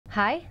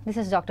Hi, this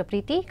is Dr.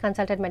 Preeti,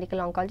 Consultant Medical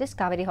Oncologist,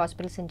 Kaveri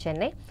Hospitals in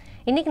Chennai.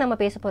 இன்னைக்கு நம்ம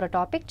பேச போற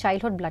topic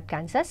childhood blood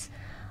cancers.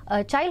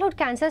 Childhood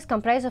cancers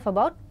comprise of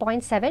about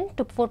 0.7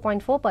 to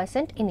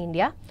 4.4% in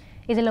India.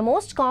 இதில்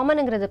most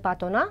commonங்கிறது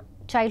பார்த்தோன்னா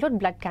childhood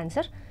blood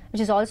cancer,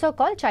 which is also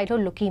called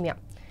childhood leukemia.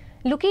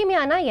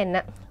 Leukemia-னா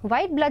என்ன?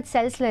 White blood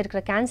cells-ல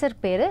இருக்கிற cancer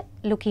பேரு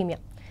leukemia.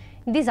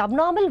 These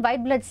abnormal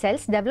white blood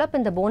cells develop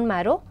in the bone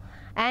marrow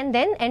and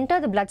then enter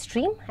the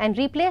bloodstream and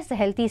replace the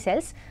healthy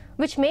cells,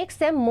 which makes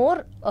them more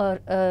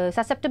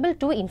susceptible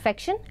to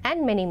infection and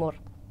many more.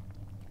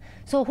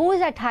 So who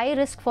is at high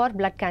risk for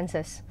blood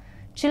cancers?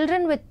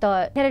 Children with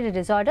hereditary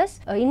disorders,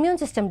 immune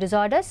system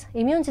disorders,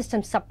 immune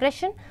system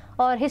suppression,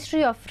 or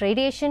history of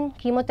radiation,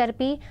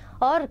 chemotherapy,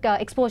 or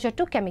exposure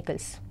to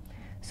chemicals.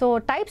 So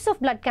types of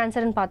blood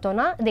cancer in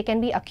pathona, they can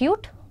be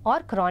acute or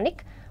chronic,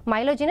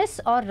 myelogenous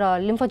or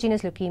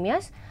lymphogenous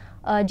leukemias,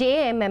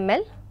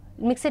 JAMML,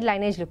 mixed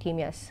lineage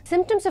leukemias.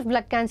 Symptoms of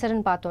blood cancer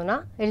in pathona,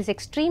 it is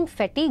extreme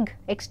fatigue,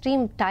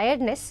 extreme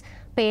tiredness,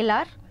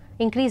 pallor,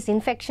 increased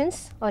infections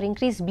or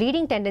increased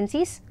bleeding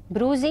tendencies,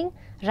 bruising,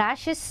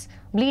 rashes,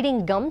 bleeding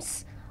gums,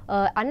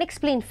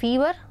 unexplained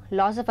fever,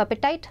 loss of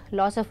appetite,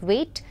 loss of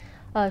weight,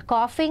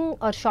 coughing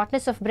or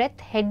shortness of breath,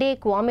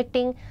 headache,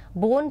 vomiting,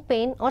 bone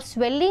pain or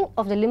swelling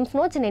of the lymph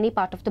nodes in any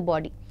part of the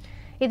body.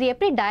 இது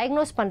எப்படி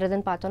diagnose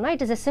பண்றதுன்னு பார்த்தோம்னா,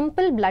 it is a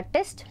simple blood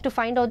test to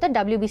find out the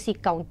WBC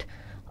count,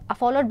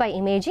 followed by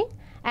imaging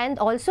and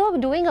also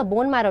doing a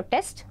bone marrow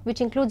test, which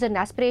includes an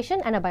aspiration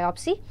and a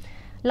biopsy.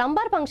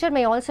 Lumbar puncture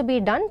may also be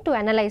done to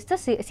analyze the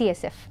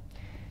CSF.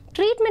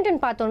 Treatment in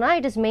pathona,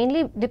 it is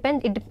mainly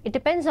it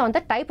depends on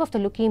the type of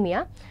the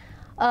leukemia.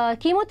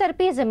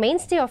 Chemotherapy is a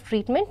mainstay of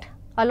treatment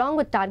along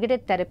with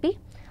targeted therapy.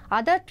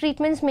 Other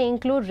treatments may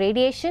include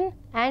radiation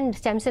and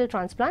stem cell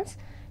transplants.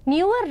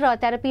 Newer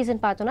therapies in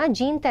pathona,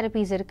 gene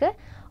therapies irukku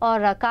or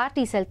CAR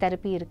T cell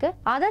therapy irukku.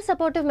 Other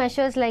supportive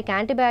measures like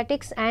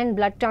antibiotics and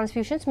blood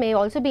transfusions may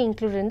also be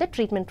included in the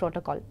treatment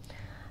protocol.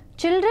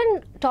 Children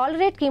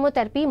tolerate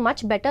chemotherapy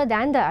much better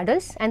than the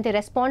adults and they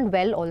respond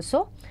well also.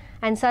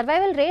 And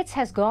survival rates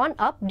has gone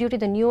up due to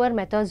the newer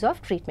methods of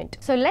treatment.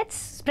 So let's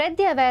spread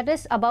the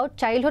awareness about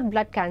childhood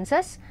blood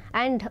cancers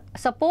and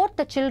support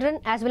the children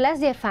as well as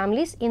their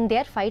families in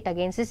their fight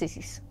against this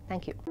disease.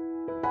 Thank you.